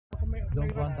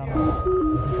Don't want tama.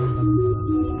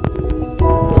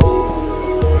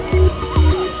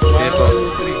 Ito. 1,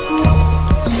 2, 3.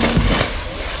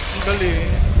 Ang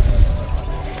galing.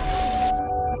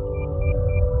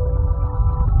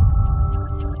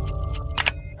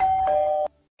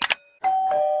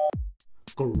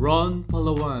 Coron,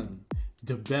 Palawan,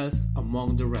 the best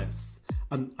among the rest,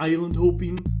 an island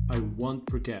hoping I won't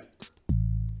forget.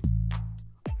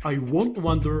 I won't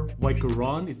wonder why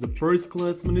Coron is the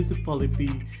first-class municipality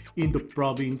in the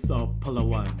province of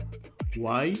Palawan.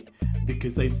 Why?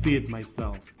 Because I see it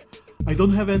myself. I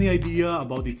don't have any idea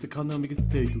about its economic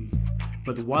status,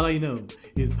 but what I know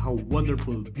is how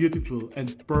wonderful, beautiful,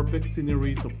 and perfect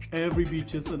sceneries of every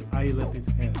beaches and islet it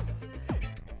has.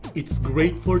 It's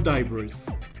great for divers,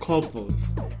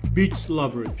 couples, beach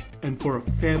lovers, and for a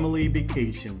family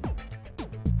vacation.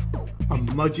 A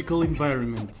magical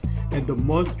environment and the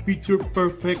most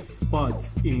picture-perfect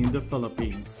spots in the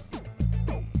Philippines.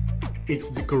 It's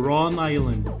the Coron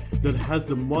Island that has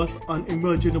the most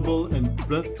unimaginable and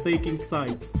breathtaking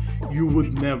sights you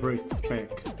would never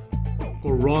expect.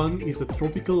 Coron is a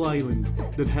tropical island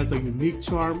that has a unique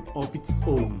charm of its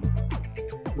own.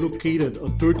 Located a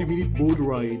 30-minute boat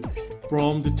ride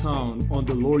from the town on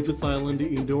the largest island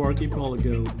in the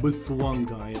archipelago,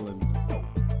 Busuanga Island.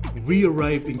 We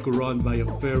arrived in Coron via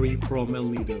ferry from El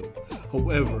Nido.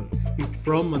 However, if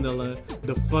from Manila,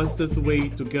 the fastest way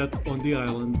to get on the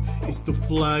island is to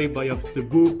fly via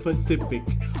Cebu Pacific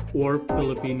or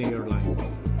Philippine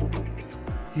Airlines.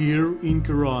 Here in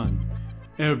Coron,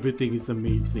 everything is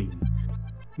amazing.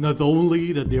 Not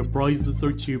only that their prices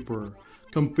are cheaper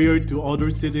compared to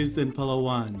other cities in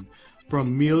Palawan,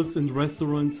 from meals and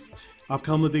restaurants,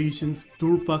 accommodations,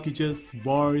 tour packages,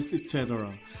 bars,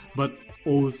 etc., but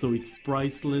also its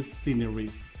priceless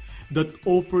sceneries that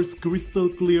offers crystal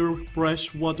clear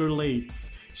freshwater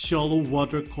lakes, shallow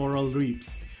water coral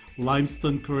reefs,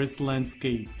 limestone karst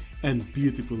landscape, and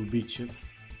beautiful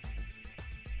beaches.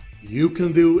 You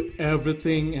can do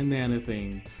everything and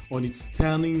anything on its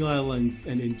stunning islands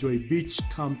and enjoy beach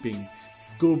camping,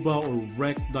 scuba or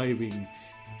wreck diving,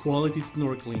 quality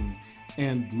snorkeling,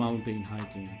 and mountain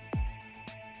hiking.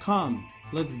 Come,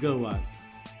 let's go out.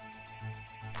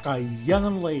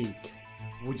 Kayangan Lake.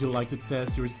 Would you like to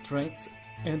test your strength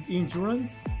and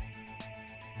endurance?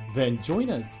 Then join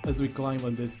us as we climb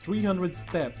on these 300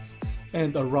 steps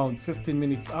and around 15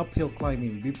 minutes uphill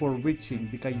climbing before reaching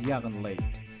the Kayangan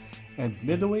Lake. And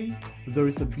midway, there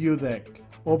is a view deck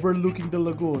overlooking the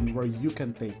lagoon where you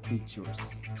can take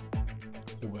pictures.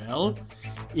 Well,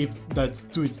 if that's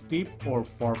too steep or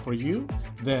far for you,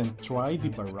 then try the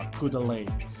Barracuda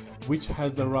Lake, which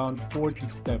has around 40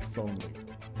 steps only.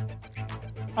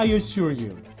 I assure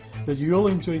you that you'll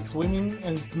enjoy swimming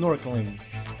and snorkeling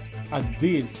at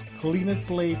this cleanest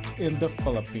lake in the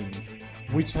Philippines,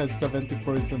 which has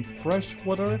 70%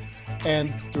 freshwater and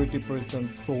 30%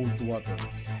 salt water,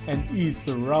 and is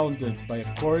surrounded by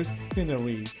a karst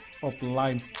scenery of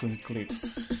limestone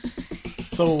cliffs.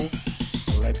 So,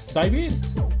 let's dive in!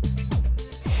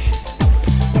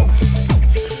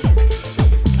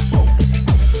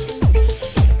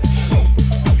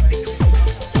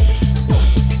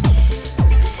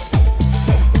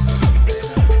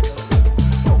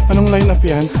 Anong line up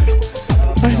yan?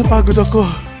 Ay, napagod ako.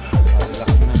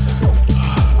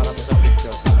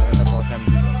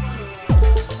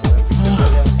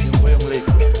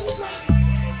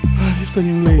 Saan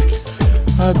yung lake?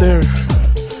 Ah, there.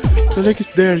 The lake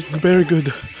is there. It's very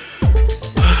good.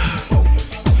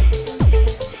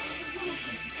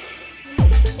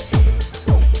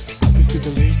 You see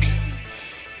the lake?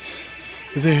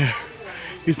 There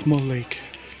is small lake.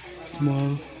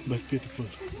 Small but beautiful.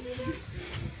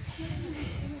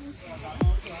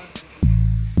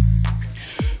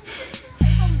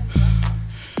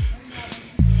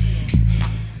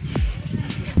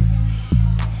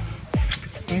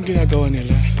 Anong ginagawa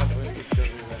nila?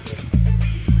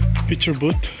 Picture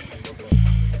booth?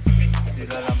 Hindi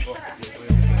na lang po.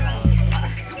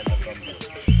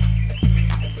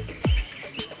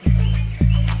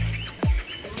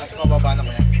 Mas mababa na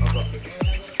mo yan.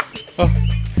 Oh,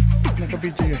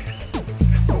 naka-video yan.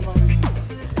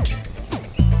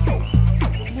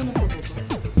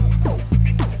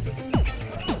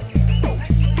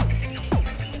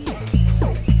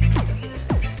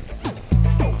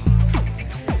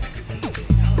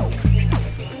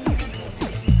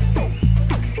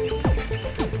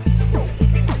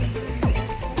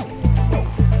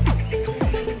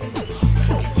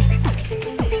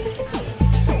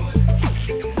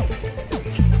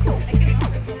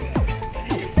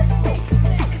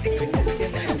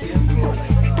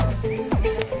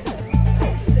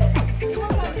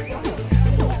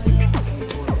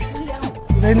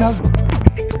 Reynald.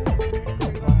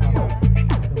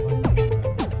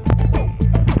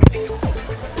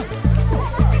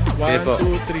 Okay po. 1,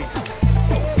 2, 3.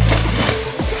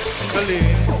 Galing.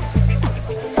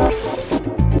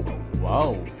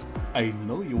 Wow, I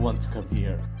know you want to come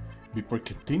here. Before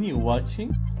continue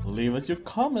watching, leave us your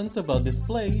comment about this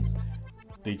place.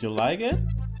 Did you like it?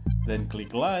 Then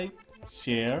click like,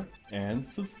 share, and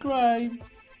subscribe.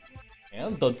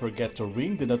 And don't forget to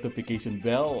ring the notification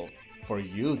bell for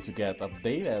you to get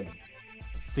updated.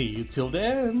 See you till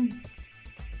then!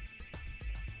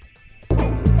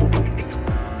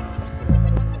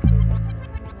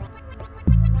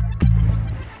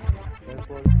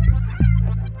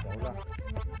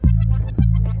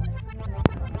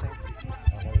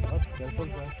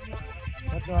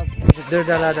 There's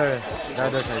a ladder. The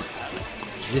other side.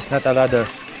 This not a ladder.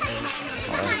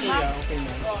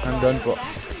 Nandun po.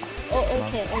 Oh,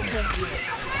 okay, okay.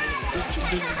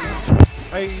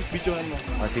 Ay, videoan mo.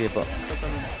 Sige po.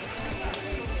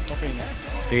 Okay na.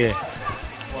 Sige.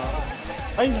 Wow.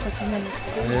 Ay, nakasinan.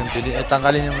 Ayun, pwede.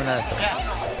 Tanggalin nyo muna ito.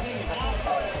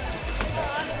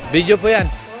 Video po yan.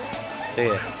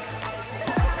 Sige.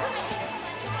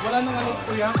 Wala nang ano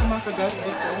kuya, kumakagat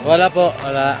dito. Wala po.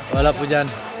 Wala po dyan.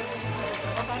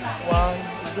 Wow.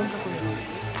 Doon ka kuya.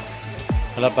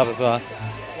 Wala pa po ha.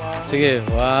 Wow. Sige.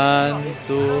 1,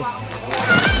 2.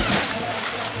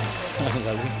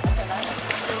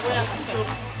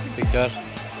 Picture.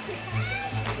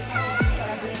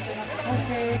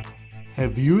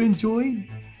 Have you enjoyed?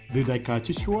 Did I catch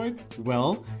you short?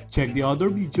 Well, check the other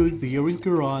videos here in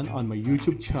Coron on my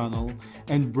YouTube channel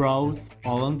and browse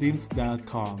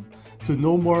olandeems.com to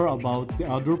know more about the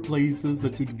other places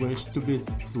that you'd wish to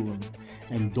visit soon.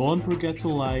 And don't forget to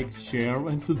like, share,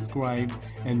 and subscribe,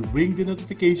 and ring the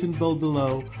notification bell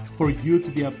below for you to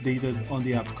be updated on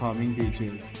the upcoming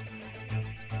videos.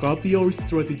 Copy our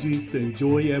strategies to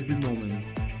enjoy every moment,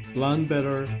 plan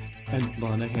better, and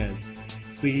plan ahead.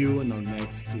 See you on our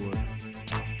next tour.